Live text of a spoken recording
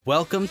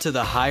Welcome to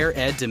the Higher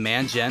Ed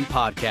Demand Gen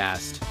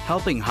podcast,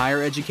 helping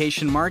higher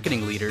education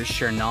marketing leaders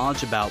share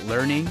knowledge about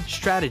learning,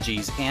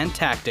 strategies, and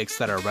tactics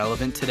that are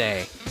relevant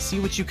today. See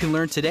what you can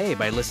learn today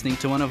by listening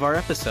to one of our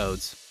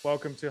episodes.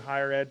 Welcome to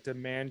Higher Ed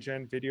Demand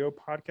Gen video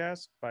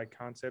podcast by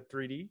Concept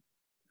 3D.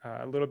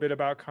 A little bit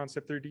about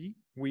Concept 3D.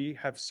 We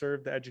have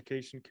served the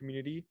education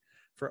community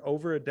for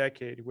over a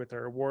decade with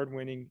our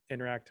award-winning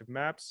interactive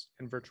maps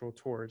and virtual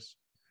tours.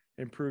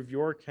 Improve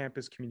your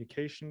campus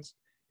communications,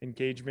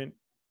 engagement,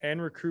 and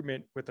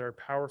recruitment with our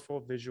powerful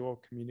visual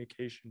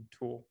communication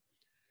tool.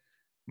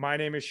 My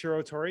name is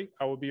Shiro Tori.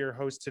 I will be your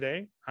host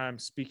today. I'm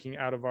speaking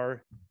out of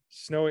our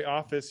snowy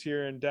office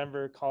here in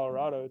Denver,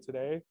 Colorado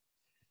today.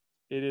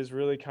 It is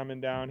really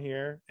coming down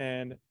here.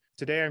 And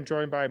today I'm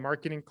joined by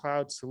Marketing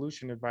Cloud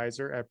Solution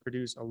Advisor at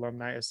Purdue's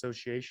Alumni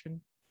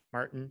Association,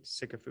 Martin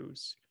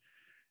Sickafoose.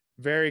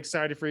 Very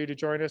excited for you to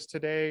join us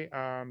today.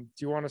 Do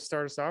you want to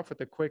start us off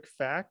with a quick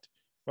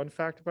fun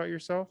fact about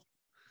yourself?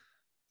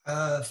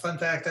 Fun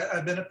fact,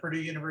 I've been at Purdue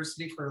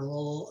University for a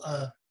little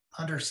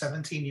under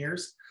 17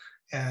 years.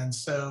 And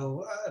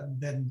so I've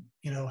been,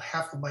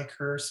 half of my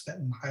career spent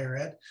in higher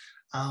ed.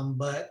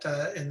 But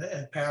in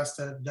the past,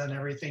 I've done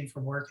everything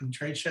from working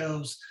trade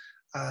shows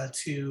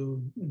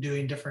to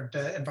doing different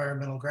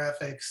environmental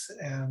graphics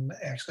and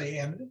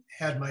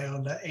had my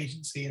own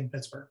agency in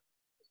Pittsburgh.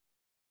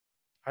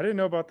 I didn't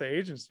know about the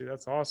agency.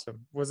 That's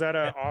awesome. Was that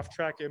an off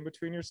track in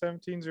between your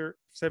 17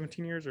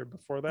 years or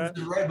before that?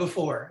 Right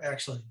before,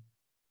 actually.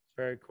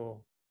 Very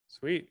cool.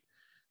 Sweet.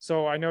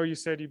 So I know you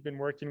said you've been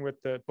working with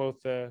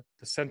both the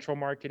central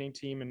marketing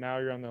team and now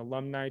you're on the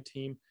alumni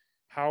team.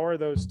 How are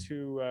those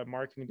two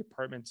marketing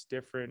departments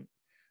different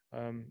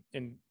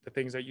in the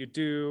things that you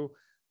do,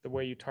 the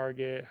way you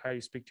target, how you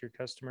speak to your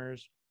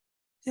customers?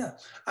 Yeah,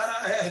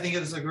 I think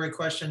it is a great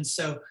question.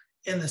 So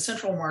in the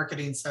central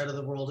marketing side of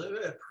the world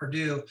at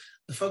Purdue,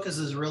 the focus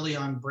is really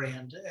on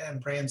brand and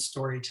brand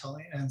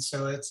storytelling. And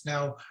so it's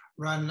now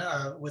run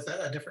with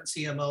a different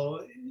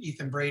CMO,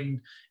 Ethan Braden,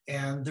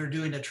 and they're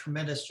doing a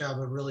tremendous job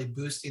of really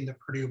boosting the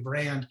Purdue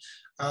brand.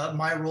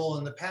 My role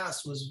in the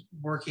past was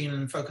working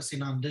and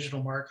focusing on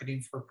digital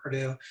marketing for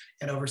Purdue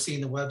and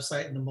overseeing the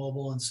website and the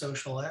mobile and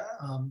social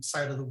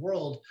side of the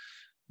world.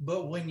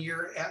 But when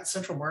you're at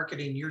central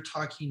marketing, you're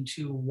talking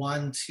to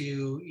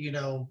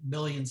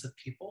millions of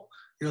people.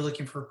 You're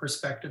looking for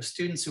prospective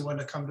students who want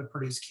to come to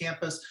Purdue's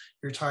campus.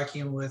 You're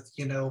talking with,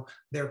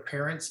 their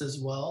parents as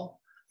well.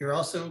 You're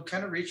also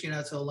kind of reaching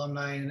out to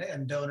alumni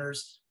and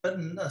donors, but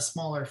in a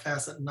smaller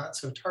facet, not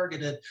so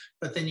targeted.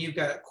 But then you've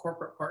got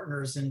corporate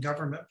partners and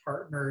government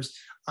partners,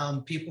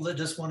 people that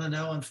just want to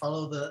know and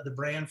follow the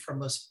brand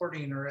from a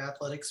sporting or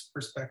athletics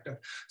perspective.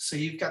 So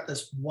you've got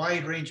this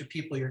wide range of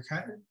people you're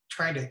kind of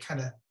trying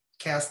to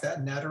cast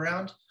that net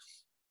around.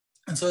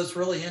 And so it's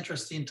really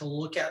interesting to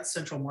look at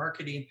central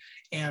marketing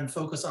and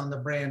focus on the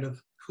brand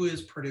of who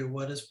is Purdue,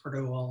 what is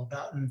Purdue all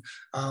about.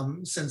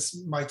 And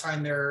since my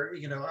time there,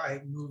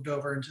 I moved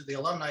over into the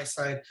alumni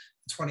side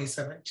in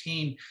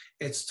 2017,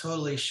 it's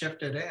totally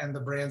shifted and the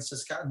brand's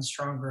just gotten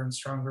stronger and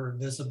stronger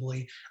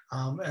visibly.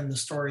 And the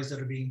stories that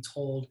are being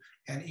told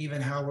and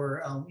even how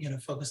we're,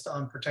 focused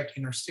on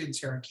protecting our students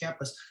here on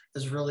campus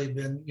has really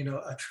been,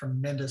 a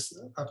tremendous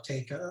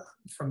uptake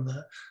from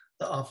the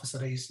office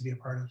that I used to be a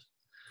part of.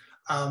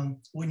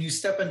 When you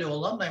step into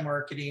alumni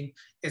marketing,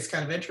 it's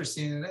kind of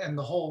interesting. And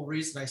the whole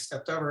reason I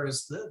stepped over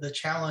is the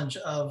challenge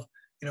of,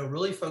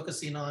 really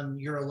focusing on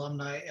your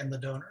alumni and the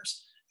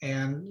donors.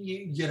 And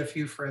you get a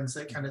few friends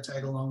that kind of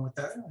tag along with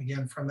that,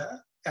 again, from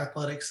the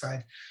athletic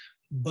side.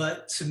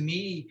 But to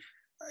me,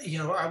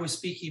 I was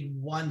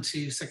speaking 1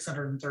 to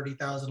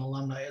 630,000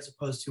 alumni as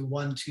opposed to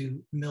 1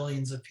 to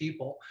millions of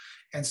people.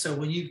 And so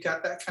when you've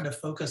got that kind of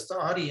focused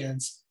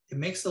audience, it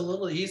makes it a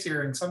little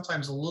easier and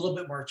sometimes a little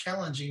bit more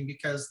challenging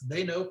because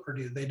they know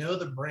Purdue, they know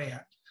the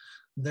brand,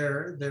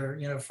 they're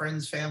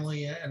friends,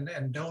 family,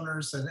 and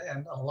donors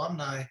and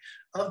alumni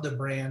of the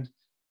brand.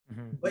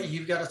 Mm-hmm. But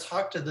you've got to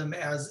talk to them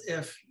as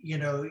if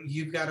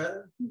you've got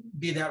to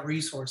be that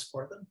resource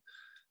for them.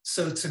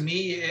 So to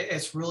me,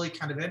 it's really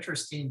kind of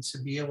interesting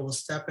to be able to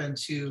step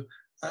into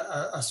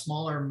a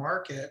smaller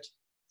market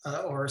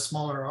or a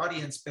smaller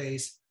audience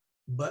base,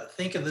 but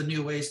think of the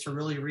new ways to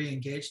really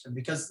re-engage them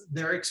because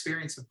their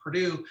experience of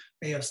Purdue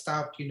may have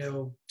stopped,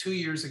 2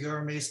 years ago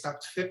or may have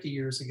stopped 50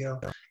 years ago.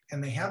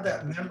 And they have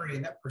that memory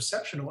and that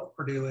perception of what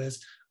Purdue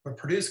is, but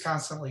Purdue's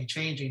constantly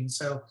changing.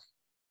 So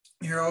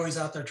you're always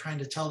out there trying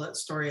to tell that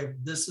story of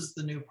this is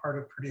the new part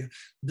of Purdue.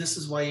 This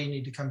is why you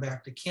need to come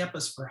back to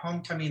campus for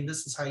homecoming.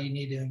 This is how you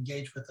need to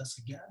engage with us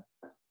again.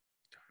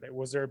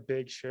 Was there a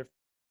big shift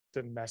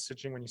in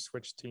messaging when you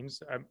switched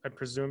teams? I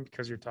presume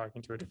because you're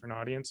talking to a different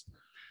audience.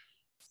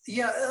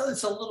 Yeah,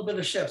 it's a little bit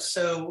of shift.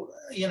 So,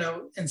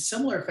 in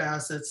similar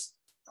facets,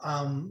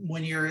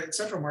 when you're at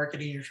central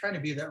marketing, you're trying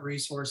to be that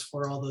resource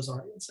for all those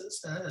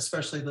audiences,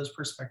 especially those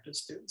prospective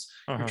students.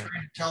 Uh-huh. You're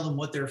trying to tell them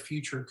what their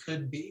future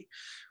could be.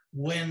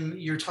 When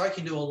you're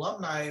talking to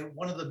alumni,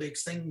 one of the big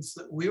things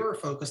that we were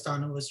focused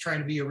on was trying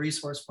to be a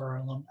resource for our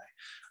alumni.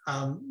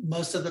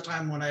 Most of the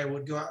time when I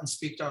would go out and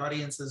speak to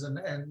audiences and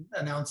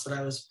announce that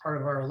I was part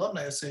of our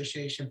alumni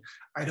association,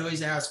 I'd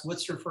always ask,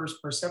 what's your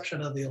first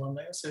perception of the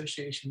alumni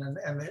association?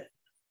 And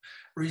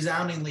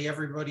resoundingly,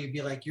 everybody would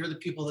be like, you're the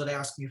people that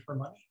ask me for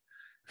money.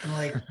 And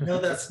like, no,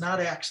 that's not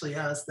actually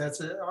us.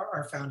 That's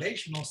our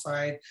foundational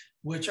side,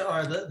 which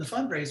are the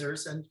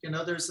fundraisers. And,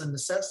 there's a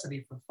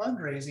necessity for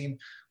fundraising,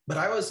 but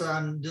I was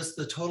on just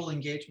the total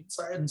engagement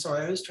side. And so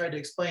I always tried to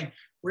explain,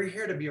 we're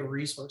here to be a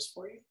resource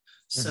for you.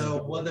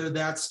 So whether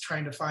that's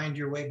trying to find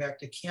your way back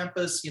to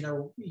campus,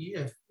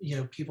 if,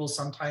 people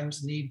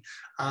sometimes need,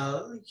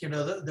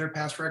 their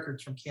past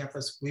records from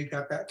campus, we've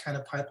got that kind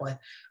of pipeline.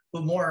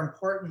 But more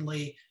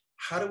importantly,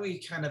 how do we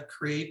kind of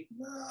create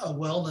a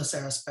wellness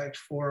aspect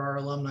for our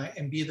alumni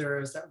and be there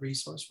as that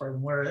resource for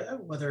them,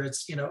 whether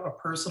it's, a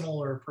personal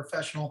or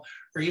professional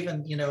or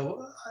even,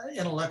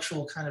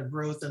 intellectual kind of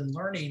growth and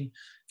learning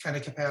kind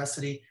of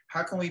capacity?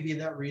 How can we be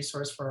that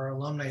resource for our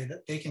alumni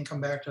that they can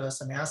come back to us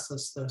and ask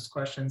us those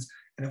questions?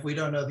 And if we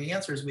don't know the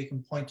answers, we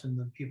can point them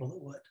to the people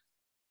that would.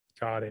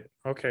 Got it.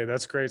 Okay,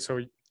 that's great.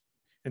 So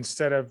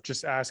instead of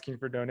just asking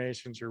for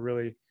donations, you're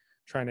really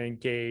trying to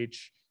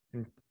engage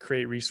and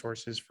create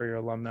resources for your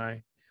alumni.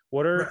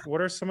 What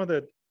are some of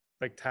the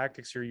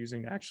tactics you're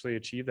using to actually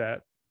achieve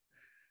that?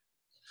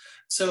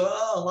 So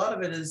a lot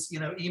of it is,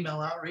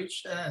 email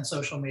outreach and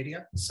social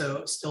media.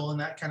 So still in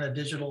that kind of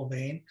digital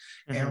vein.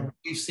 And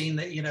we've seen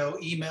that,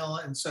 email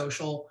and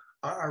social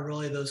are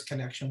really those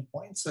connection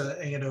points.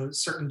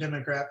 Certain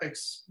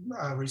demographics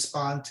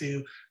respond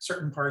to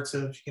certain parts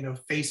of,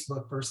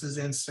 Facebook versus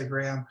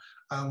Instagram.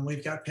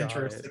 We've got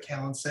Pinterest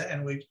accounts,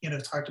 and we've,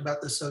 talked about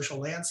the social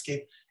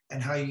landscape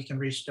and how you can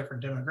reach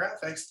different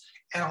demographics.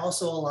 And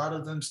also a lot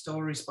of them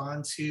still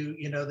respond to,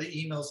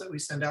 the emails that we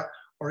send out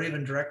or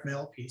even direct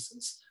mail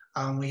pieces.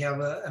 We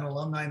have an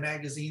alumni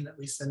magazine that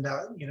we send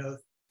out,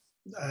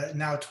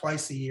 now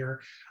twice a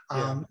year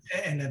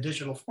in a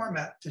digital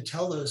format to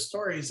tell those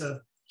stories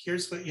of,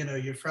 here's what,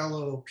 your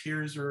fellow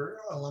peers or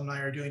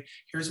alumni are doing.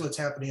 Here's what's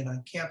happening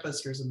on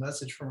campus. Here's a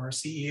message from our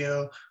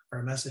CEO or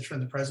a message from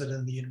the president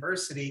of the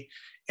university.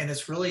 And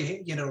it's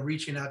really,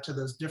 reaching out to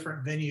those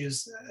different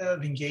venues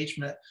of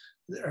engagement,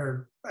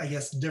 or I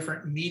guess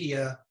different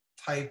media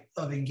type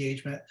of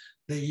engagement,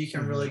 that you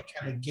can really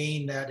kind of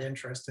gain that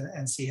interest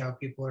and see how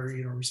people are,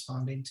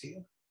 responding to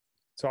you.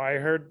 So I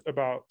heard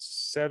about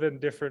 7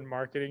 different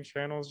marketing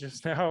channels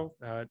just now: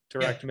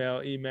 direct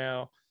mail,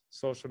 email,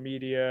 social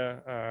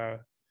media,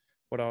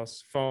 what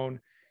else? Phone.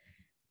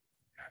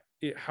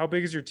 How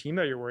big is your team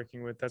that you're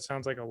working with? That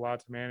sounds like a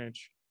lot to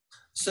manage.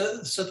 So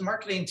the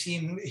marketing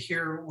team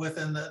here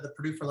within the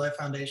Purdue for Life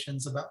Foundation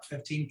is about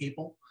 15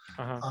 people.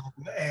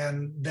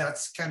 And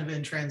that's kind of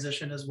in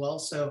transition as well.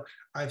 So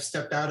I've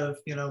stepped out of,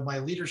 my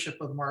leadership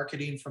of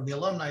marketing from the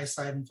alumni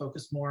side and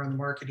focused more on the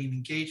marketing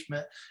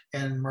engagement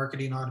and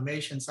marketing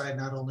automation side,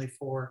 not only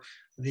for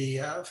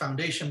the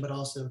foundation, but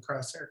also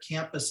across our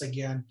campus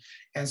again.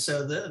 And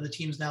so the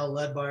team's now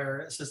led by our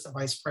Assistant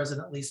Vice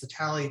President, Lisa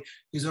Talley,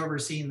 who's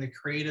overseeing the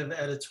creative,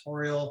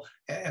 editorial,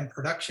 and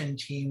production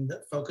team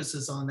that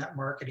focuses on that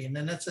marketing.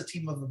 And it's a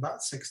team of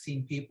about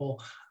 16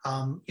 people,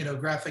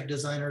 graphic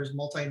designers,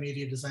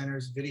 multimedia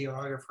designers,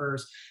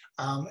 videographers,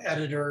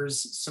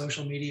 editors,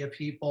 social media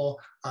people,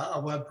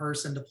 a web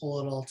person to pull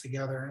it all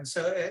together. And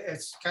so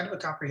it's kind of a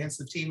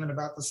comprehensive team and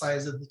about the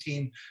size of the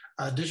team,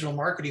 digital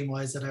marketing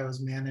wise, that I was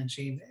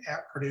managing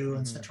at Purdue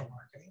and Central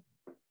Marketing.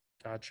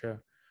 Gotcha.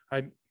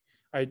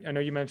 I know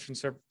you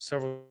mentioned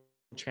several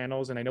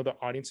channels, and I know the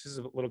audience is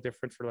a little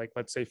different for,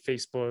 let's say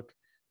Facebook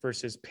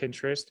versus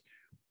Pinterest.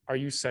 Are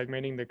you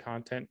segmenting the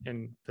content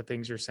and the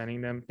things you're sending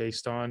them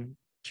based on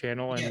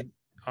channel and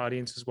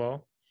audience as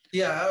well?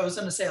 Yeah, I was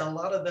going to say a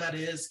lot of that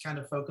is kind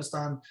of focused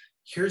on,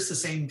 here's the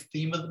same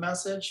theme of the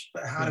message,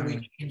 but how do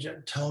we change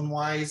it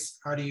tone-wise?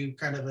 How do you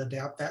kind of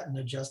adapt that and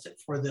adjust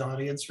it for the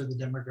audience or the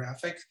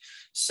demographic?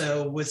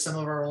 So with some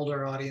of our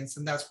older audience,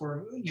 and that's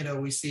where,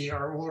 we see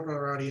our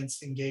older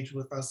audience engage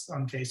with us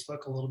on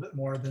Facebook a little bit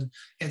more than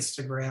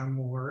Instagram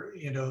or,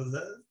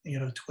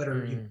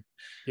 Twitter.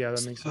 Yeah,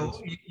 that makes sense.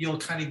 You'll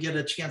kind of get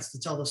a chance to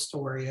tell the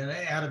story and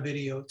add a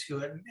video to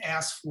it and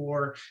ask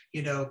for,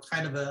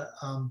 kind of a,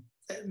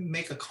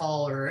 make a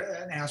call or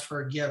ask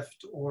for a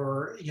gift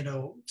or,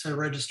 to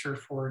register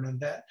for an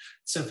event.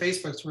 So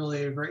Facebook's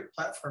really a great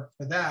platform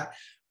for that.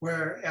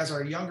 Whereas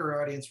our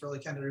younger audience really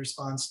kind of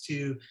responds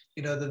to,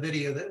 the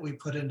video that we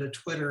put into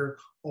Twitter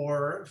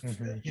or,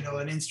 an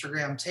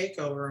Instagram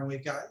takeover. And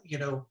we've got,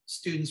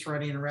 students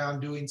running around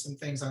doing some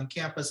things on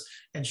campus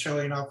and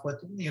showing off what,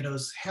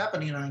 is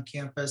happening on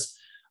campus.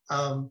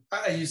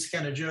 I used to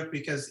kind of joke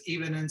because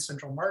even in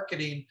Central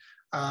Marketing,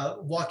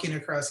 walking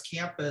across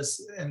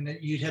campus and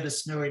you'd hit a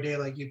snowy day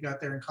like you've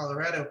got there in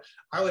Colorado,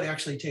 I would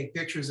actually take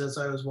pictures as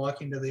I was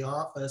walking to the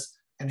office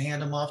and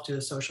hand them off to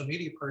a social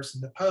media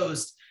person to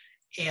post.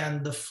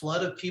 And the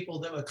flood of people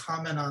that would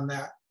comment on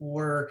that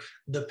were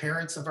the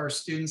parents of our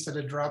students that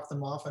had dropped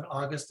them off in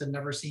August and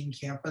never seen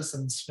campus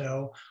and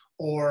snow,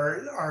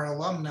 or our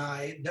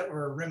alumni that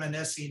were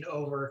reminiscing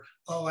over,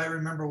 oh, I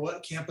remember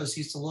what campus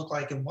used to look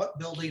like and what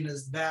building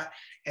is that.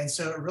 And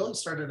so it really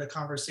started a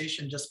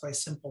conversation just by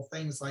simple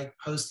things like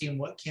posting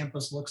what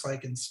campus looks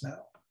like in snow.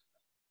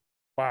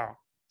 Wow.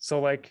 So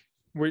like,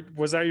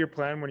 was that your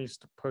plan when you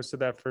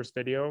posted that first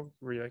video?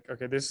 Were you like,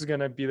 okay, this is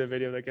going to be the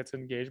video that gets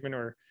engagement,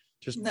 or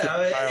just No,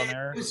 trial and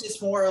error? it was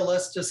just more or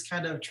less just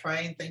kind of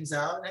trying things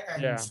out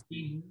and Yeah.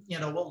 seeing,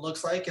 what it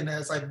looks like. And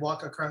as I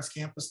walk across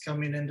campus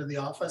coming into the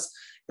office,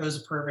 it was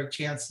a perfect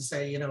chance to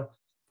say,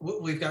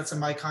 we've got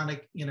some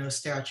iconic,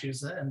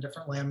 statues and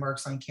different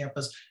landmarks on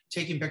campus.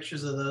 Taking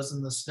pictures of those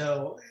in the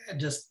snow and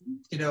just,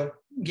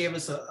 gave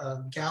us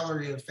a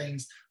gallery of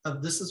things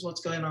of this is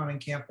what's going on in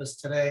campus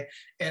today.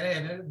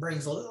 And it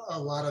brings a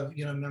lot of,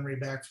 memory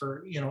back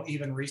for,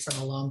 even recent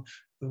alum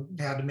who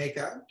had to make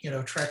that,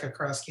 trek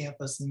across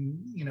campus and,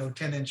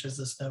 10 inches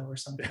of snow or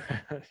something.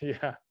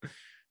 Yeah.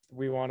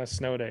 We want a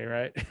snow day,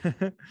 right?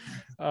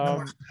 No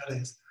more snow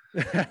days.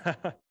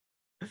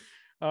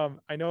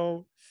 I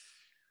know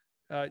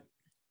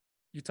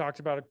you talked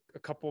about a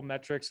couple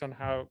metrics on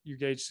how you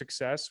gauge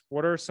success.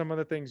 What are some of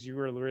the things you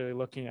were really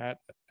looking at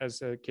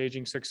as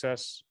gauging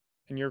success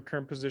in your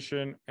current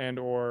position and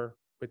or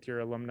with your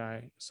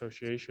alumni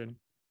association?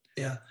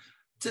 Yeah.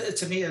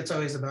 To me, it's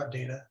always about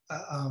data.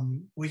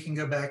 We can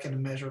go back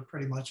and measure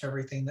pretty much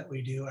everything that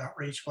we do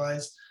outreach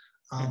wise,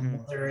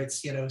 whether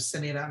it's,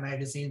 sending out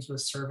magazines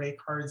with survey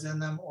cards in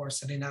them or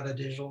sending out a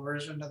digital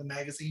version of the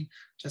magazine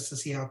just to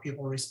see how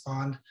people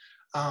respond.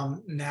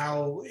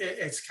 Now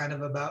it's kind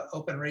of about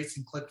open rates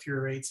and click-through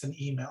rates in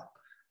email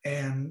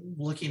and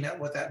looking at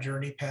what that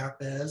journey path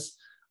is,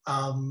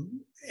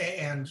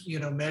 and,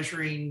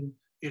 measuring,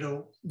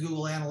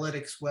 Google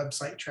Analytics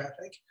website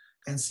traffic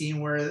and seeing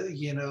where,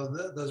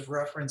 those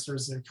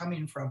referencers are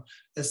coming from.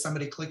 Is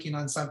somebody clicking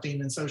on something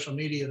in social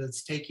media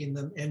that's taking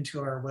them into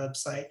our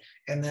website?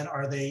 And then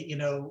are they,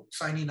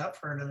 signing up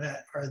for an event?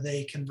 Are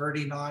they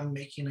converting on,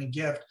 making a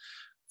gift?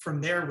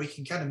 From there, we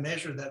can kind of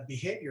measure that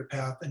behavior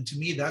path. And to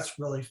me, that's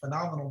really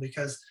phenomenal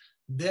because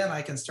then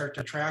I can start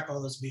to track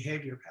all those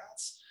behavior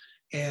paths.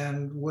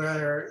 And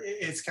where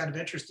it's kind of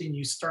interesting,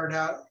 you start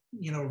out,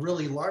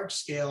 really large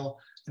scale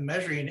and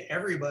measuring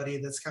everybody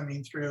that's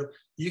coming through,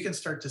 you can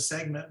start to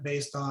segment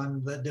based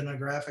on the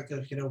demographic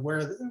of,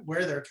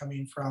 where they're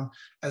coming from,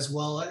 as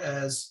well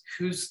as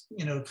who's,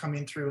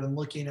 coming through and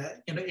looking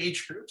at,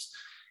 age groups.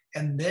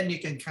 And then you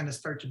can kind of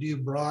start to do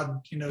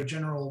broad,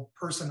 general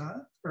personalization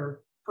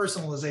or,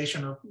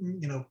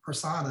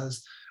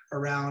 personas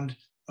around,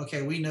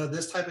 okay, we know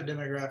this type of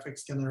demographic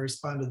is going to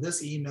respond to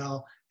this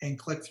email and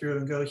click through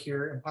and go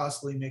here and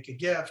possibly make a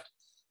gift.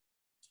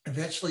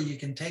 Eventually you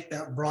can take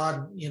that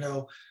broad,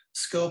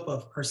 scope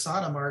of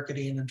persona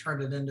marketing and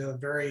turn it into a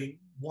very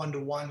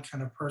one-to-one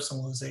kind of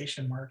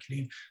personalization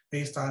marketing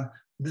based on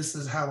this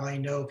is how I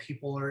know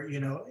people are,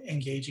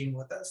 engaging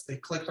with us. They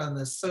clicked on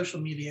this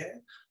social media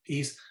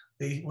piece.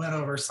 They went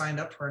over, signed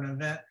up for an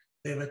event.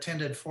 They've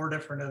attended 4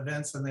 different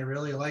events and they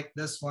really like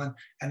this one.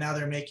 And now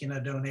they're making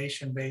a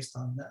donation based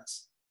on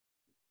this.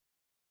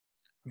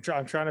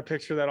 I'm trying to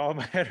picture that all in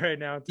my head right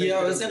now. Yeah,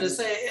 I was going to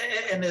say,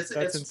 and it's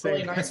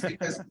really nice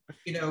because,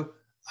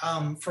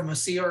 from a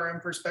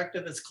CRM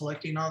perspective, it's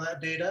collecting all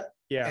that data.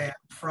 Yeah. And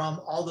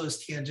from all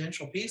those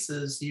tangential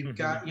pieces, you've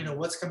got,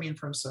 what's coming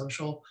from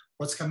social,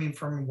 what's coming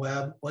from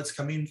web, what's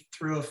coming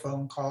through a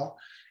phone call,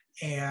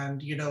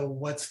 and,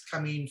 what's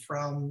coming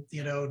from,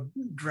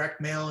 direct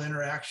mail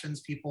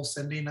interactions, people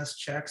sending us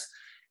checks.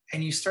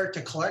 And you start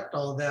to collect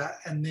all that,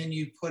 and then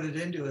you put it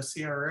into a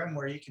CRM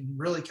where you can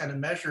really kind of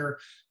measure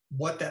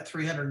what that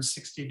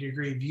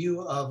 360-degree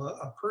view of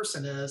a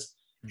person is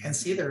and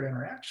see their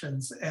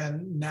interactions.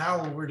 And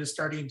now we're just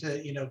starting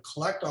to,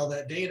 collect all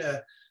that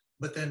data,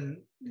 but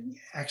then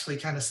actually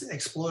kind of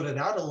explode it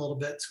out a little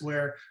bit to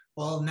where,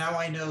 well, now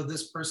I know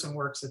this person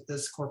works at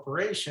this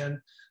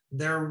corporation.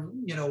 They're,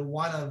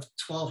 one of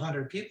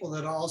 1,200 people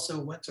that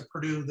also went to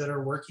Purdue that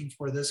are working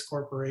for this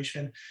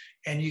corporation.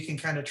 And you can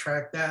kind of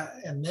track that.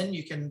 And then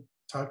you can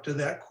talk to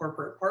that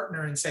corporate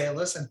partner and say,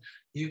 listen,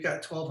 you've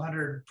got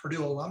 1,200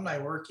 Purdue alumni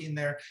working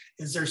there.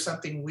 Is there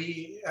something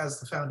we as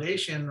the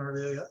foundation or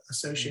the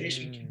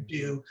association can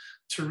do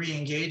to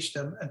re-engage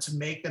them and to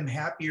make them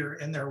happier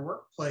in their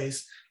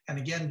workplace? And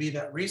again, be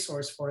that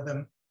resource for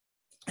them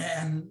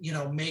and,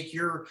 make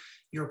your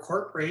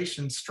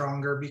corporation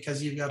stronger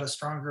because you've got a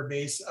stronger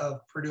base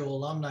of Purdue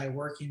alumni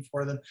working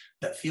for them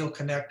that feel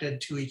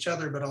connected to each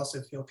other, but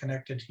also feel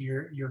connected to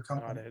your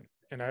company. Got it.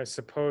 And I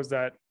suppose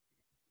that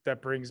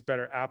brings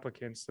better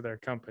applicants to their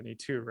company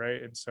too,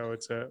 right? And so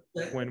it's a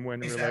win-win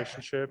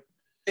relationship.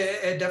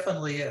 It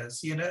definitely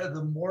is.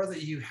 The more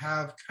that you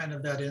have kind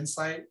of that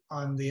insight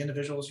on the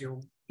individuals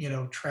you're,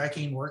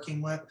 tracking,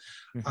 working with,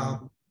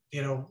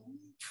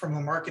 from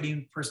a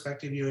marketing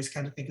perspective, you always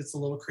kind of think it's a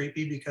little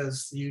creepy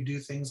because you do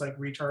things like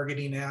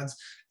retargeting ads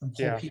and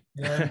pull people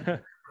in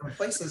from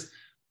places,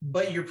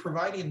 but you're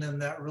providing them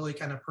that really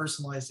kind of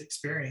personalized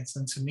experience.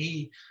 And to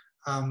me,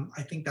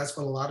 I think that's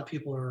what a lot of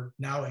people are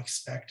now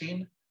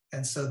expecting.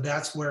 And so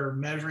that's where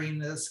measuring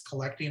this,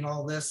 collecting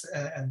all this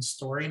and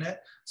storing it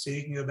so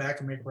you can go back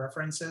and make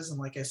references. And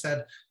like I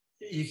said,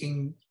 you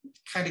can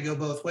kind of go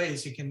both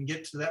ways. You can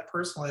get to that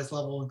personalized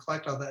level and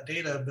collect all that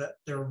data, but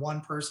they're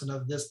one person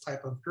of this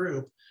type of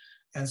group.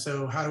 And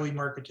so how do we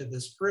market to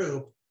this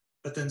group?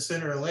 But then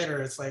sooner or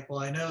later, it's like, well,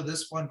 I know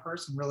this one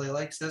person really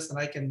likes this and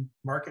I can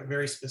market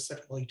very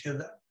specifically to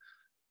them.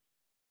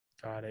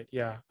 Got it.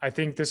 Yeah. I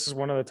think this is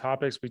one of the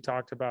topics we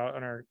talked about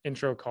on our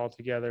intro call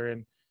together,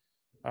 and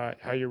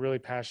how you're really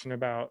passionate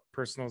about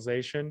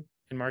personalization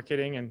in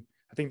marketing. And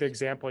I think the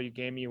example you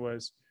gave me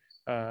was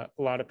a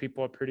lot of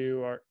people at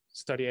Purdue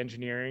study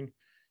engineering,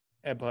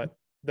 but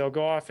they'll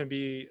go off and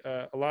be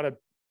a lot of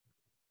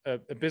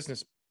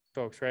business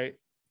folks, right?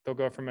 They'll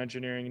go from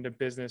engineering into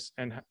business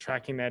and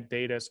tracking that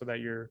data so that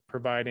you're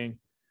providing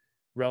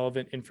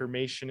relevant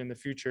information in the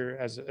future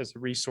as a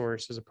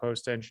resource as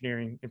opposed to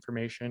engineering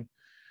information.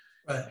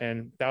 Right.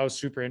 And that was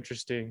super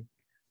interesting.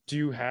 Do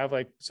you have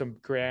like some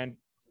grand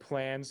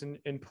plans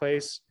in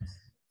place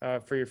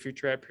for your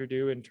future at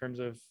Purdue in terms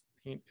of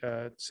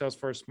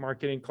Salesforce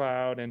Marketing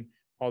Cloud and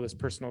all this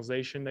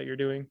personalization that you're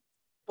doing?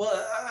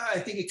 Well, I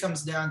think it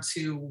comes down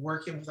to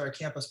working with our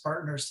campus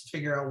partners to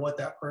figure out what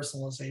that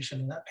personalization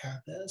and that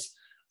path is.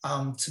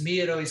 To me,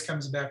 it always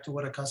comes back to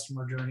what a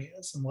customer journey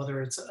is, and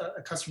whether it's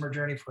a customer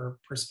journey for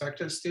a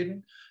prospective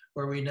student,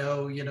 where we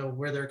know,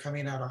 where they're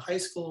coming out of high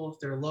school, if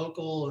they're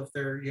local, if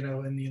they're,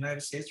 in the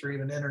United States or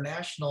even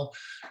international,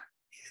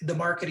 the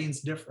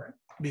marketing's different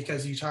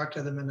because you talk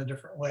to them in a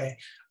different way.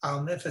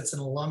 If it's an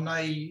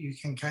alumni, you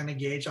can kind of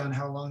gauge on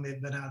how long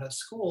they've been out of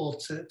school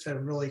to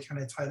really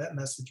kind of tie that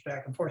message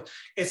back and forth.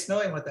 It's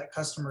knowing what that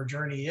customer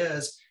journey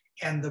is.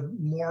 And the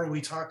more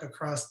we talk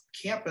across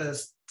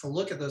campus to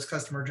look at those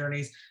customer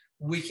journeys,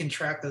 we can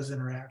track those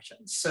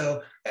interactions.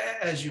 So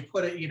as you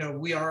put it,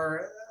 we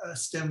are a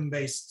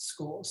STEM-based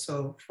school,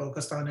 so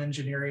focused on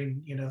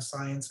engineering,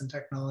 science and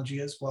technology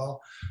as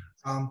well.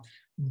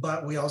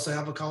 But we also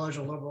have a College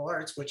of Liberal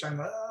Arts, which I'm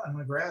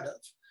a grad of.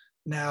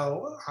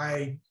 Now,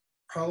 I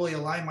probably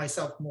align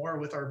myself more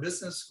with our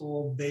business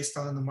school based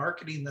on the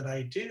marketing that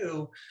I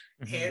do.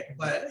 Mm-hmm.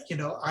 But,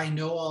 I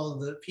know all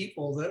the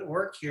people that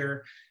work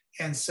here.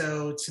 And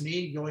so to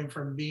me, going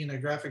from being a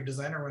graphic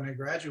designer when I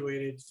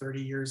graduated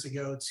 30 years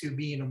ago to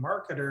being a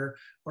marketer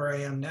where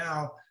I am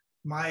now,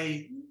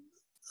 my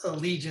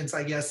allegiance,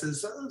 I guess,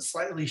 is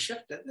slightly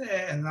shifted.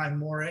 And I'm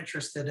more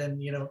interested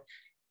in,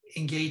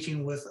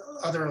 engaging with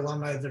other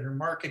alumni that are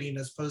marketing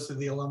as opposed to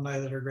the alumni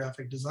that are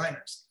graphic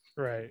designers.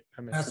 Right.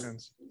 That makes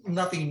sense.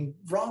 Nothing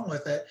wrong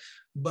with it,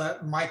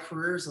 but my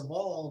career's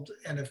evolved.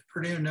 And if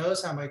Purdue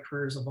knows how my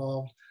career's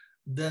evolved,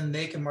 then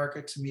they can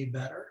market to me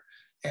better.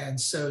 And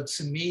so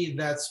to me,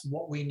 that's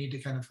what we need to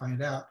kind of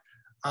find out.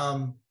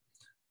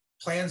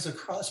 Plans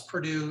across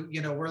Purdue,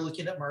 we're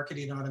looking at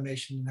marketing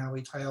automation and how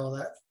we tie all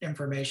that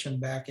information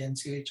back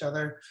into each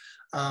other.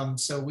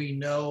 So we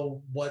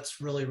know what's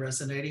really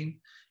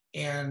resonating.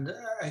 And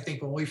I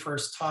think when we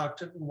first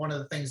talked, one of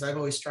the things I've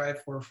always strived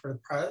for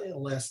probably the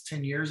last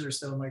 10 years or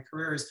so in my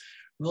career is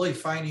really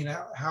finding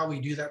out how we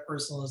do that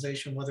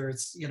personalization, whether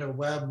it's,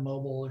 web,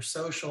 mobile, or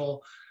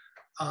social,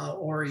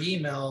 or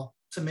email,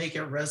 to make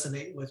it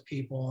resonate with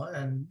people.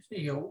 And,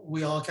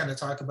 we all kind of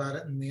talk about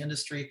it in the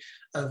industry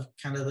of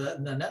kind of the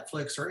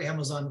Netflix or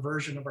Amazon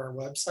version of our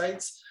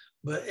websites.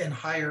 But in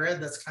higher ed,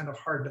 that's kind of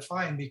hard to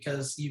find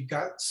because you've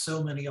got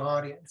so many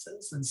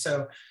audiences. And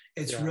so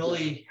it's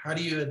really, how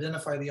do you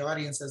identify the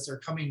audience as they're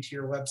coming to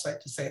your website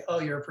to say, oh,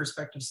 you're a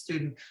prospective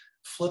student,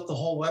 flip the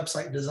whole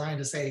website design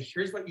to say,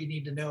 here's what you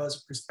need to know as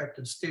a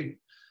prospective student.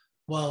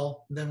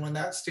 Well, then when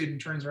that student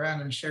turns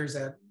around and shares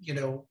that,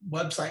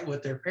 website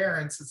with their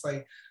parents, it's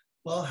like,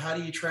 well, how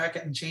do you track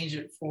it and change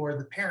it for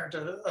the parent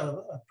of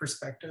a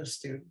prospective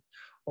student?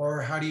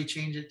 Or how do you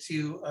change it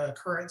to a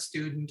current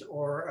student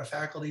or a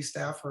faculty,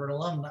 staff, or an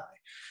alumni?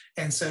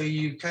 And so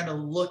you kind of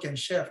look and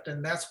shift.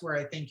 And that's where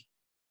I think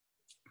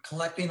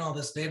collecting all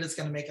this data is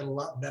going to make it a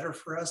lot better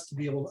for us to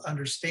be able to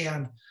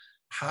understand,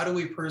 how do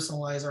we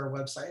personalize our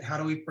website? How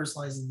do we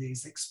personalize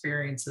these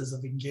experiences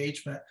of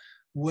engagement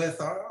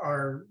with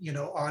our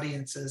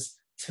audiences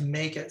to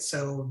make it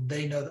so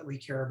they know that we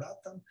care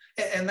about them?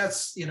 And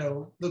that's,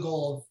 the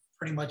goal of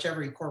pretty much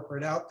every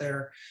corporate out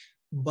there.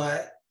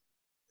 But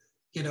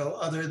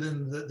other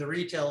than the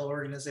retail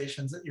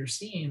organizations that you're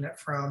seeing it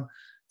from,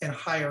 in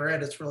higher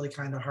ed, it's really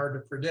kind of hard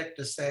to predict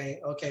to say,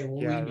 okay, well,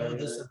 we know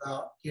this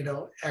about,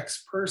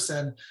 X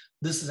person,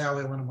 this is how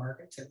we want to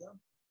market to them.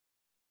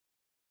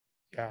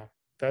 Yeah,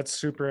 that's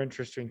super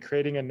interesting.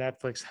 Creating a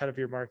Netflix head of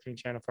your marketing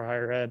channel for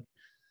higher ed.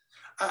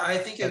 I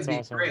think it would be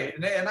awesome. Great.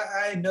 And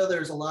I know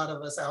there's a lot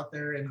of us out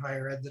there in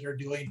higher ed that are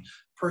doing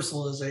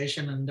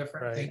personalization and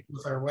different things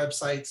with our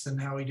websites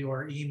and how we do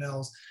our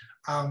emails.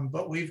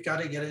 But we've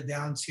got to get it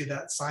down to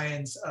that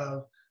science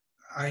of,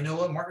 I know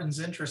what Martin's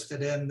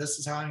interested in. This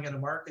is how I'm going to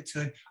market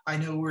to him. I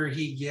know where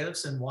he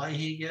gives and why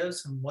he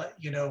gives and what,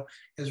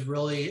 is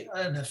really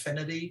an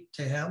affinity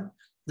to him.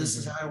 This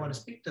is how I want to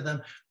speak to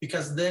them,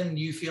 because then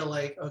you feel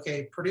like,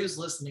 okay, Purdue's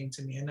listening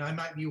to me, and I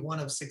might be one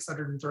of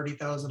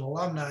 630,000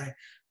 alumni,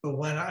 But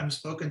when I'm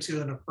spoken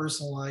to in a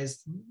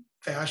personalized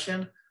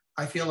fashion,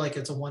 I feel like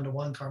it's a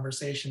one-to-one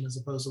conversation as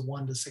opposed to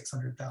 1 to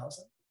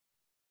 600,000.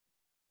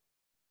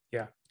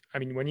 Yeah. I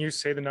mean, when you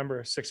say the number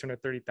of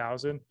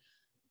 630,000,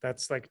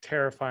 that's like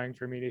terrifying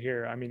for me to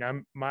hear. I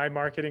mean, my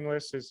marketing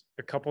list is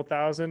a couple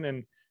thousand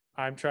and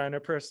I'm trying to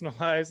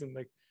personalize, and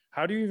like,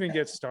 how do you even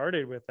get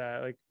started with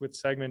that? Like with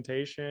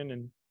segmentation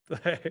and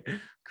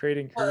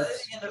creating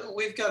groups?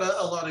 We've got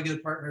a lot of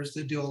good partners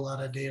that do a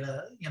lot of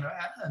data,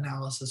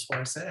 analysis for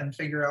us and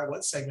figure out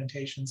what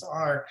segmentations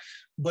are.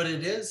 But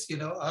it is,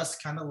 us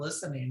kind of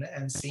listening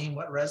and seeing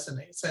what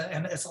resonates.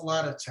 And it's a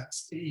lot of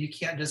tests. You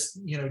can't just,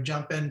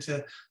 jump into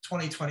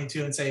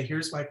 2022 and say,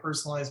 here's my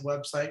personalized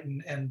website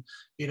and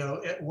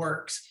it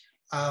works.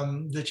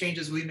 The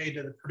changes we made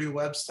to the Purdue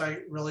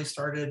website really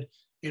started,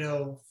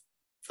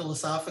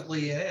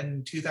 philosophically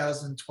in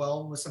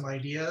 2012 with some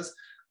ideas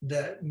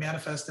that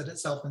manifested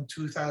itself in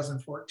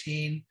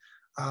 2014.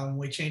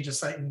 We changed the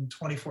site in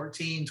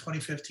 2014,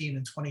 2015,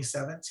 and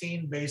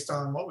 2017 based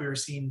on what we were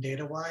seeing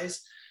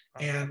data-wise,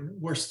 and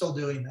we're still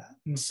doing that.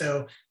 And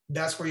so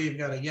that's where you've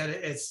got to get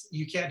it.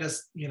 You can't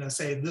just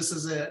say this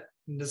is it,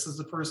 and this is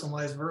the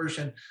personalized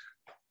version.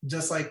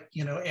 Just like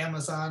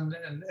Amazon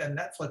and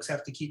Netflix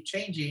have to keep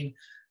changing,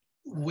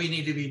 we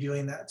need to be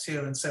doing that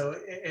too. And so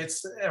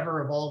it's an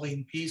ever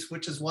evolving piece,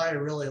 which is why I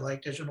really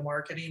like digital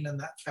marketing and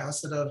that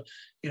facet of,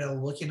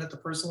 looking at the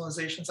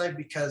personalization side,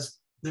 because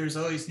there's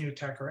always new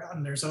tech around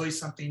and there's always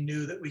something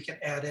new that we can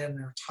add in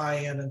or tie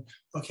in. And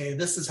okay,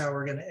 this is how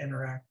we're going to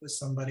interact with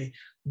somebody.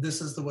 This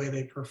is the way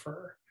they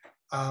prefer.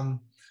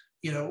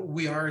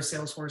 We are a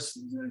Salesforce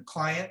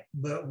client,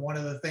 but one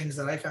of the things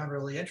that I found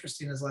really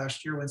interesting is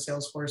last year when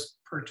Salesforce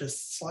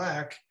purchased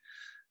Slack.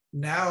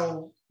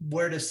 Now,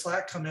 where does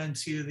Slack come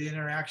into the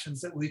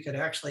interactions that we could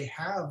actually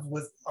have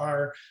with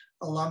our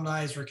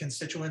alumni or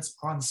constituents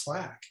on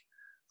Slack,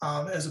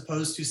 as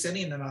opposed to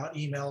sending them out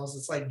emails?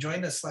 It's like,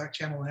 join the Slack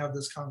channel and have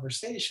this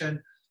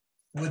conversation.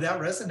 Would that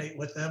resonate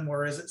with them?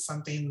 Or is it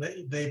something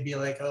that they'd be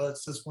like, oh,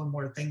 it's just one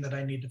more thing that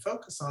I need to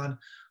focus on?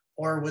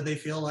 Or would they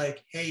feel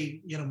like,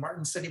 hey,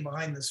 Martin's sitting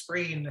behind the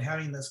screen and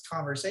having this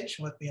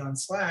conversation with me on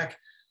Slack.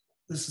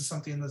 This is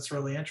something that's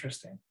really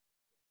interesting.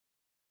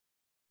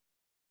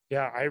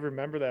 Yeah, I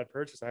remember that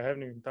purchase. I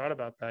haven't even thought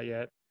about that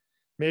yet.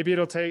 Maybe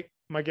it'll take,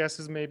 my guess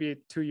is maybe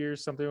 2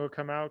 years something will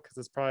come out, because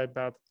it's probably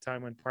about the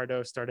time when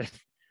Pardo started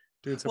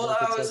doing some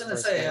work. Well, I was going to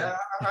say,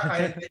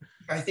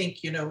 I think,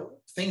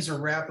 things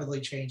are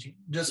rapidly changing.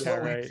 Just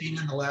what we've seen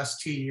in the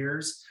last 2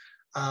 years.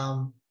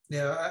 I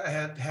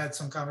had had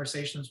some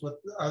conversations with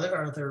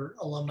other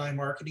alumni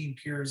marketing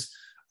peers.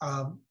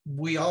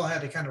 We all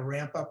had to kind of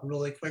ramp up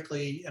really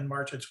quickly in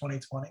March of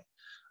 2020.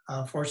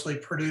 Fortunately,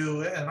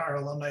 Purdue and our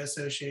Alumni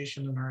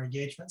Association and our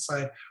engagement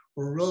side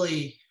were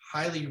really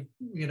highly,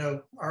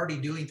 already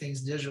doing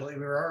things digitally. We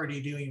were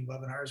already doing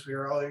webinars. We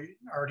were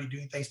already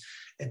doing things.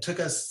 It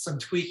took us some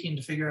tweaking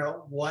to figure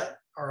out what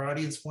our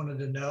audience wanted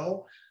to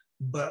know.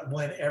 But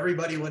when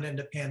everybody went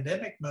into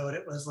pandemic mode,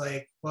 it was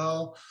like,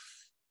 well,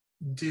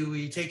 do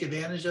we take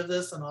advantage of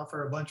this and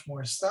offer a bunch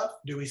more stuff?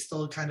 Do we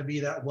still kind of be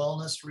that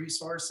wellness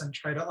resource and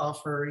try to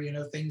offer,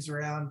 things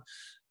around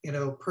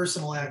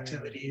personal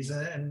activities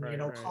and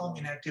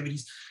calming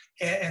activities.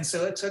 And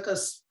so it took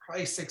us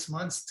probably 6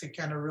 months to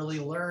kind of really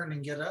learn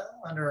and get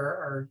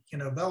under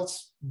our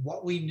belts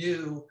what we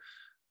knew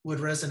would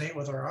resonate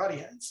with our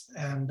audience.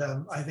 And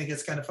I think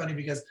it's kind of funny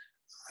because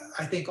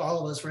I think all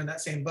of us were in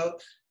that same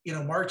boat.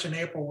 March and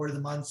April were the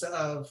months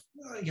of,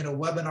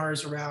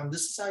 webinars around,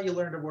 this is how you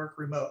learn to work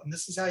remote, and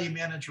this is how you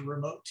manage a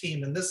remote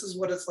team, and this is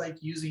what it's like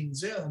using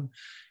Zoom.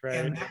 Right.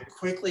 And that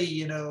quickly,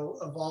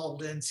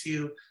 evolved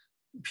into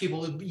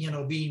people,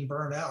 being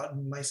burned out,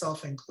 and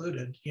myself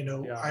included.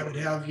 I would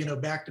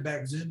have,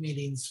 back-to-back Zoom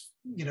meetings,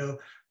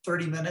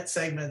 30-minute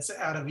segments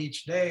out of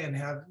each day and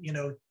have,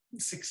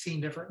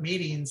 16 different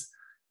meetings.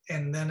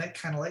 And then it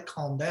kind of like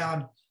calmed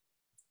down.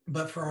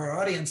 But for our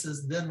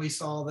audiences, then we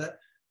saw that,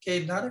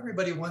 okay, not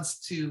everybody wants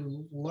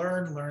to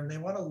learn. They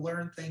want to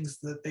learn things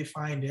that they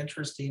find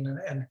interesting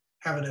and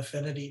have an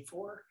affinity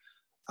for.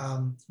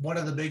 One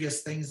of the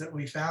biggest things that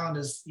we found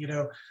is,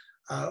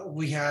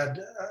 we had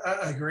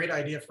a great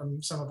idea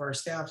from some of our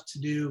staff to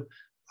do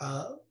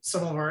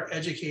some of our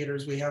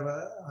educators. We have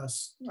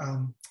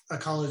a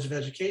college of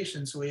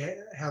education, so we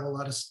have a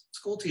lot of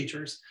school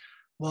teachers.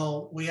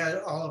 Well, we had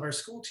all of our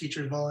school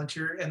teachers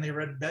volunteer, and they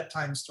read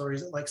bedtime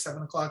stories at like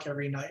 7 o'clock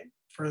every night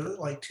for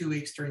like 2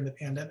 weeks during the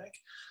pandemic,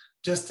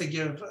 just to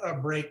give a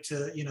break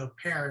to,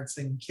 parents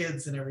and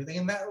kids and everything.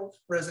 And that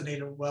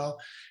resonated well.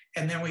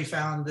 And then we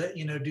found that,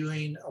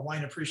 doing a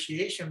wine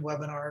appreciation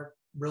webinar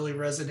really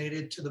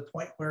resonated to the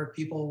point where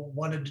people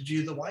wanted to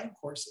do the wine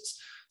courses.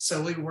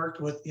 So we worked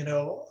with,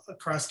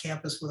 across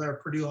campus with our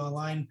Purdue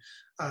Online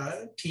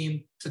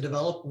team to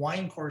develop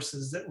wine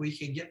courses that we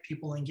could get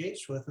people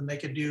engaged with, and they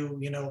could do,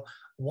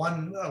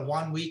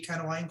 one week kind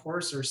of wine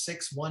course or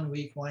 6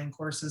 one-week wine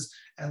courses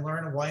and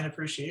learn wine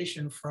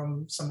appreciation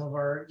from some of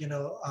our,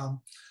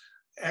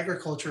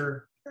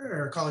 agriculture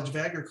or College of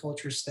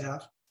Agriculture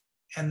staff.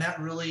 And that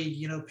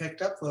really,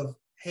 picked up of,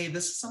 hey,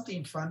 this is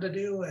something fun to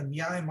do. And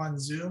yeah, I'm on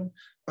Zoom,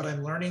 but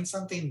I'm learning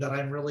something that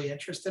I'm really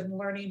interested in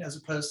learning, as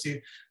opposed to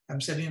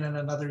I'm sitting in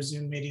another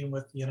Zoom meeting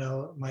with,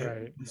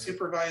 my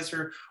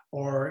supervisor,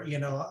 or,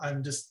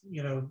 I'm just,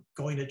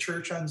 going to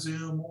church on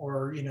Zoom,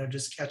 or,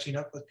 just catching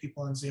up with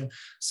people on Zoom.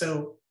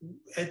 So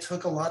it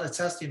took a lot of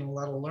testing, a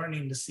lot of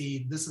learning to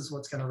see this is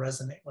what's going to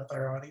resonate with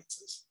our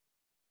audiences.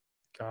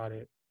 Got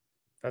it.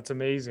 That's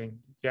amazing.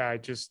 Yeah,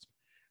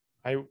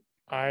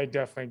 I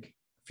definitely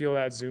feel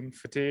that Zoom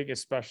fatigue,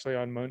 especially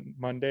on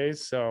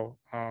Mondays. So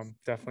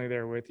definitely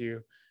there with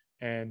you.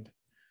 And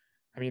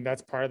I mean,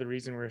 that's part of the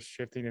reason we're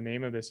shifting the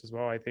name of this as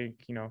well. I think,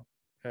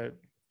 a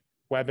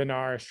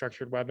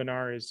structured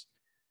webinar is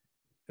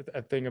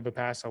a thing of the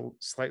past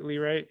slightly,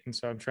 right? And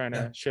so I'm trying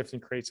to shift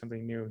and create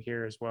something new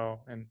here as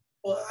well. And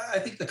well, I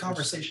think the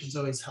conversations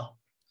always help.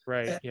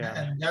 Right. Yeah.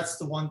 And that's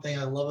the one thing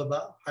I love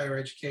about higher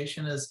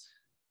education is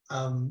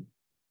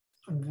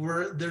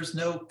there's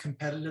no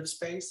competitive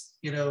space,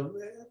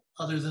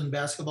 other than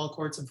basketball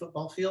courts and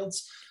football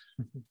fields.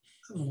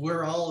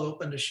 We're all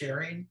open to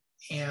sharing.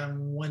 And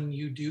when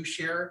you do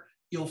share,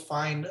 you'll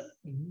find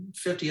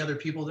 50 other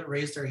people that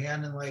raise their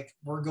hand and like,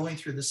 we're going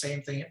through the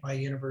same thing at my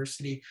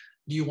university.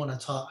 Do you want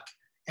to talk?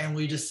 And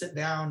we just sit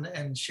down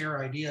and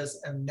share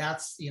ideas. And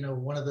that's,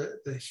 one of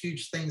the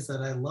huge things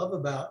that I love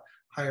about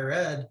higher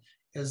ed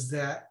is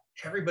that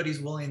everybody's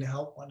willing to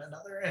help one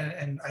another.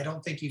 And I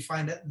don't think you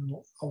find it in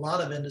a lot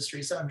of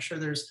industries. I'm sure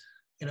there's,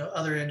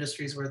 other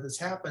industries where this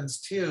happens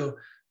too,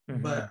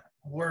 but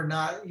we're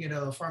not,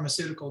 a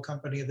pharmaceutical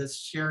company that's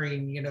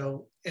sharing,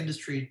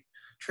 industry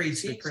trade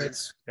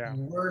secrets. Yeah.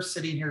 We're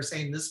sitting here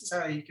saying, this is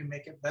how you can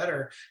make it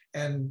better.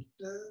 And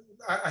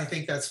I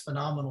think that's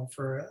phenomenal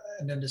for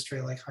an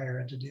industry like higher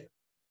ed to do.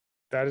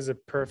 That is a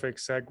perfect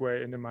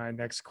segue into my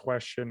next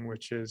question,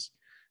 which is,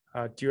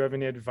 do you have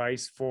any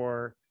advice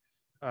for,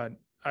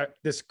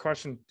 this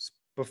question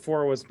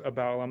before was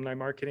about alumni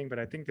marketing, but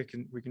I think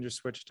we can just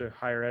switch to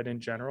higher ed in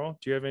general.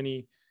 Do you have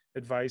any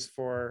advice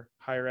for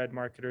higher ed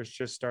marketers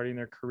just starting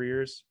their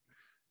careers?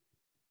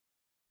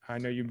 I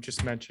know you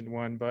just mentioned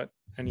one, but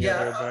any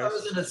other advice? I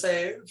was going to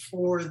say,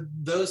 for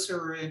those who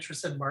are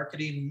interested in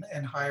marketing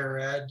and higher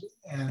ed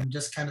and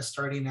just kind of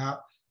starting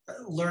out,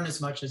 learn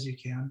as much as you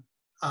can.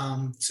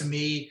 To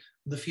me,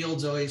 the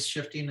field's always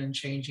shifting and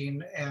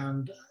changing.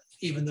 And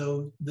even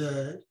though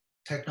the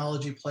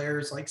technology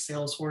players like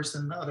Salesforce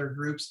and other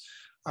groups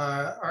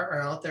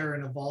are out there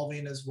and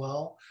evolving as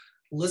well,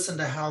 listen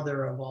to how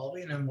they're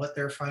evolving and what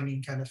they're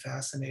finding kind of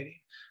fascinating.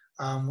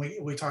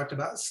 We talked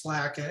about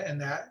Slack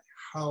and that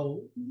how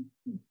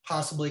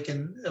possibly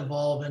can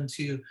evolve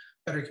into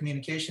better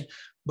communication,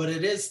 but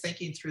it is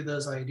thinking through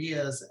those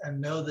ideas and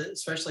know that,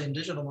 especially in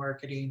digital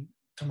marketing,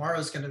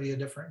 tomorrow's going to be a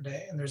different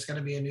day and there's going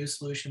to be a new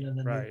solution and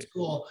a new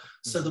tool.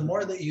 So the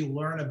more that you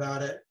learn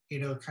about it,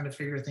 kind of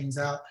figure things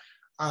out.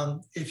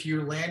 If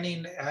you're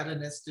landing at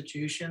an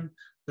institution,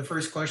 the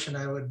first question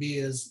I would be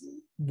is,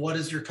 what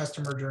does your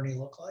customer journey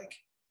look like?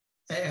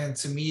 And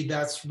to me,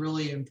 that's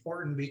really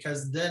important,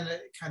 because then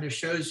it kind of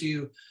shows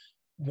you,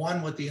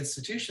 one, what the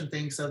institution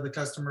thinks of the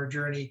customer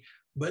journey,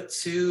 but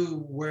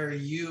two, where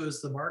you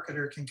as the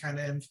marketer can kind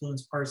of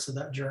influence parts of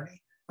that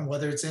journey. And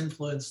whether it's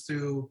influenced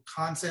through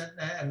content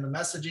and the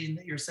messaging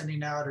that you're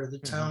sending out, or the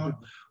tone,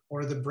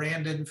 or the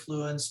brand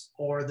influence,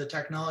 or the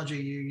technology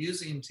you're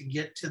using to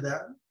get to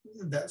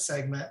that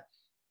segment,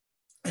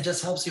 it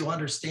just helps you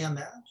understand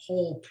that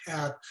whole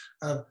path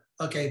of,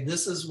 okay,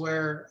 this is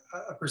where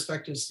a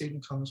prospective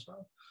student comes from.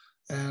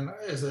 And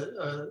is it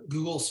a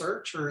Google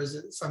search, or is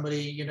it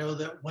somebody,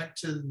 that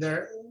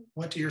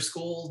went to your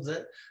school,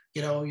 that,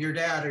 your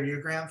dad or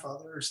your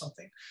grandfather or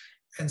something?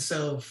 And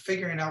so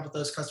figuring out what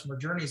those customer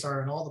journeys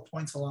are and all the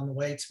points along the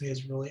way, to me,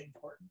 is really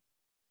important.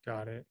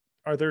 Got it.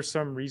 Are there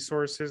some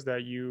resources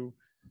that you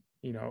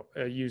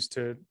use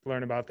to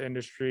learn about the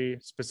industry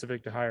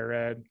specific to higher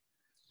ed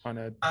on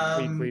a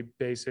weekly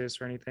basis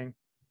or anything?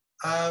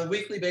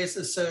 Weekly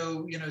basis.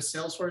 So,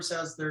 Salesforce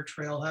has their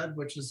Trailhead,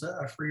 which is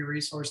a free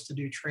resource to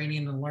do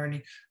training and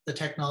learning the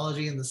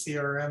technology and the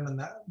CRM and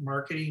that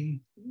marketing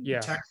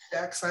tech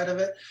stack side of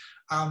it.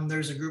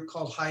 There's a group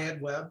called High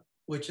Ed Web,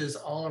 which is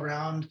all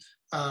around,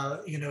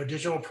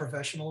 digital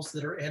professionals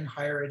that are in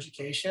higher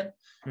education.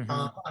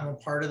 I'm a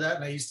part of that,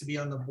 and I used to be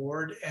on the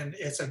board, and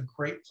it's a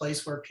great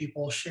place where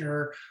people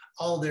share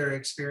all their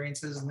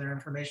experiences and their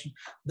information.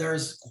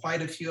 There's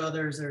quite a few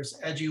others. There's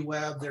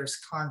EduWeb, there's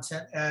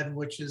Content Ed,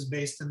 which is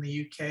based in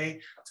the UK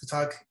to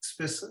talk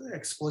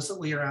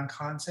explicitly around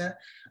content.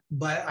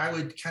 But I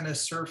would kind of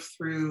surf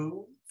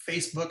through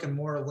Facebook and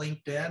more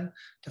LinkedIn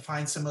to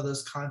find some of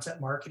those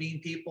content marketing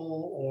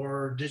people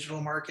or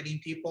digital marketing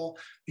people,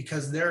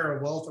 because there are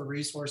a wealth of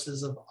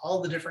resources of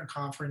all the different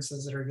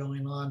conferences that are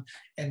going on.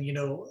 And,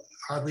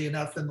 oddly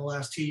enough, in the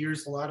last 2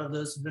 years, a lot of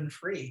those have been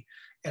free.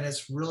 And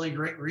it's really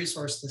great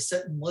resource to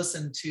sit and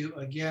listen to,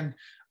 again,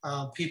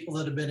 people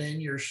that have been in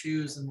your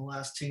shoes in the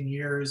last 10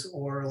 years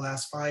or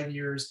last 5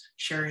 years,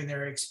 sharing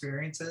their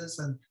experiences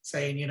and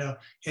saying,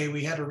 hey,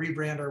 we had to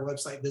rebrand our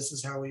website. This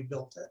is how we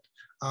built it.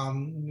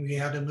 We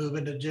had to move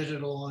into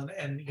digital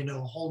and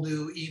a whole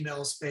new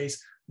email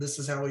space. This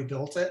is how we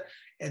built it.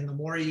 And the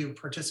more you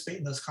participate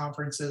in those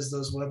conferences,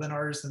 those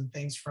webinars and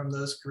things from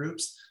those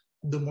groups,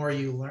 the more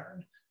you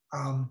learn.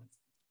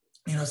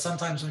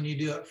 Sometimes when you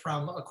do it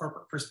from a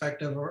corporate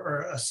perspective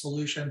or a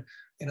solution,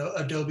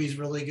 Adobe's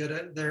really good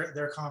at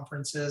their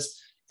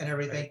conferences and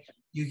everything. Right.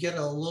 You get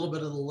a little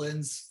bit of the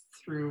lens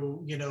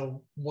through,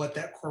 what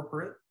that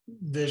corporate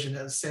vision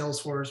is,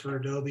 Salesforce or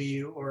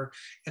Adobe or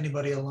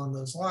anybody along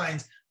those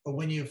lines. But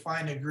when you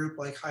find a group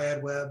like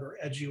Hyatt Web or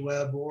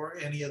EduWeb or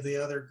any of the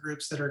other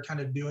groups that are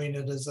kind of doing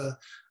it as a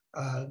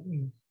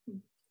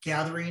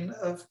gathering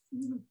of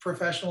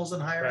professionals in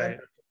higher ed,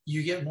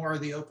 you get more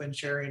of the open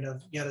sharing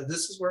of,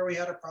 this is where we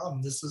had a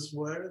problem. This is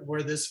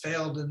where this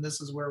failed, and this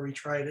is where we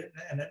tried it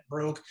and it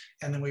broke,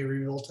 and then we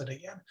rebuilt it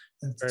again.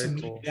 And to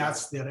me,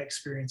 that's the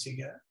experience you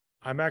get.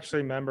 I'm actually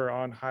a member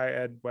on High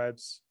Ed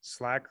Web's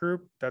Slack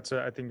group. That's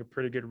I think a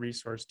pretty good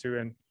resource too.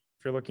 And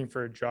if you're looking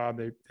for a job,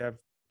 they have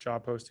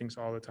job postings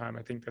all the time.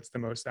 I think that's the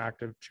most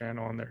active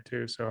channel on there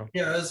too. So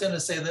yeah, I was going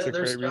to say that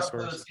there's job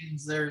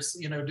postings, there's,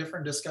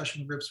 different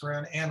discussion groups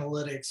around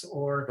analytics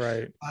or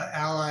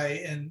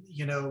Ally, and,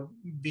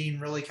 being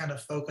really kind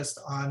of focused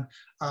on,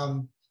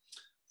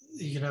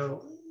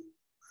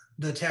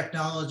 the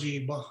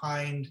technology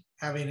behind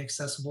having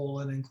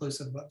accessible and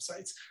inclusive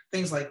websites,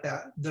 things like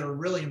that are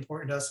really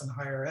important to us in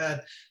higher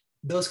ed.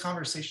 Those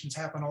conversations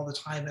happen all the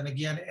time. And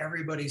again,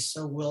 everybody's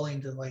so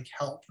willing to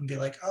help and be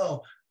like,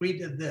 oh, we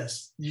did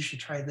this, you should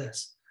try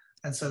this.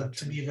 And so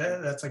to me,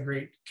 that's a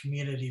great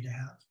community to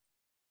have.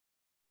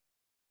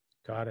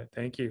 Got it.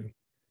 Thank you.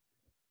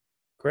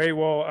 Great.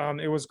 Well,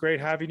 it was great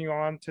having you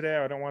on today.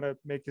 I don't want to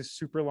make this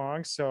super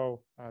long.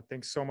 So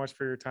thanks so much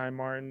for your time,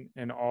 Martin,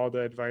 and all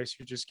the advice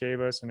you just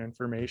gave us and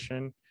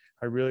information.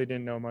 I really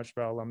didn't know much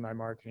about alumni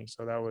marketing.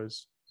 So you're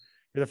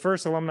the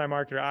first alumni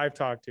marketer I've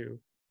talked to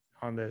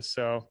on this.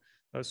 So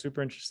that was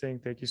super interesting.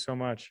 Thank you so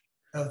much.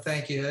 Oh,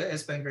 thank you.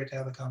 It's been great to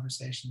have a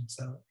conversation.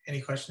 So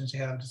any questions you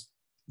have, just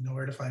know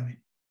where to find me.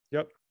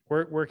 Yep.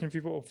 Where can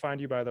people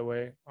find you, by the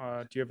way?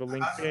 Do you have a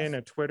LinkedIn,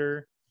 a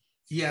Twitter?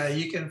 Yeah,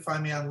 you can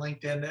find me on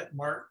LinkedIn at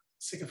Mart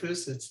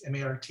Sickafoose. It's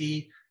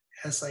MartSickafoose.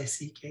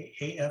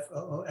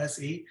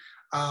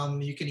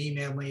 You can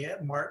email me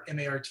at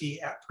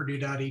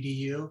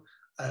mart@purdue.edu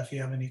if you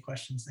have any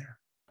questions there.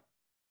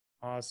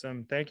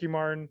 Awesome. Thank you,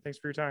 Martin. Thanks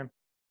for your time.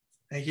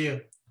 Thank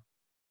you.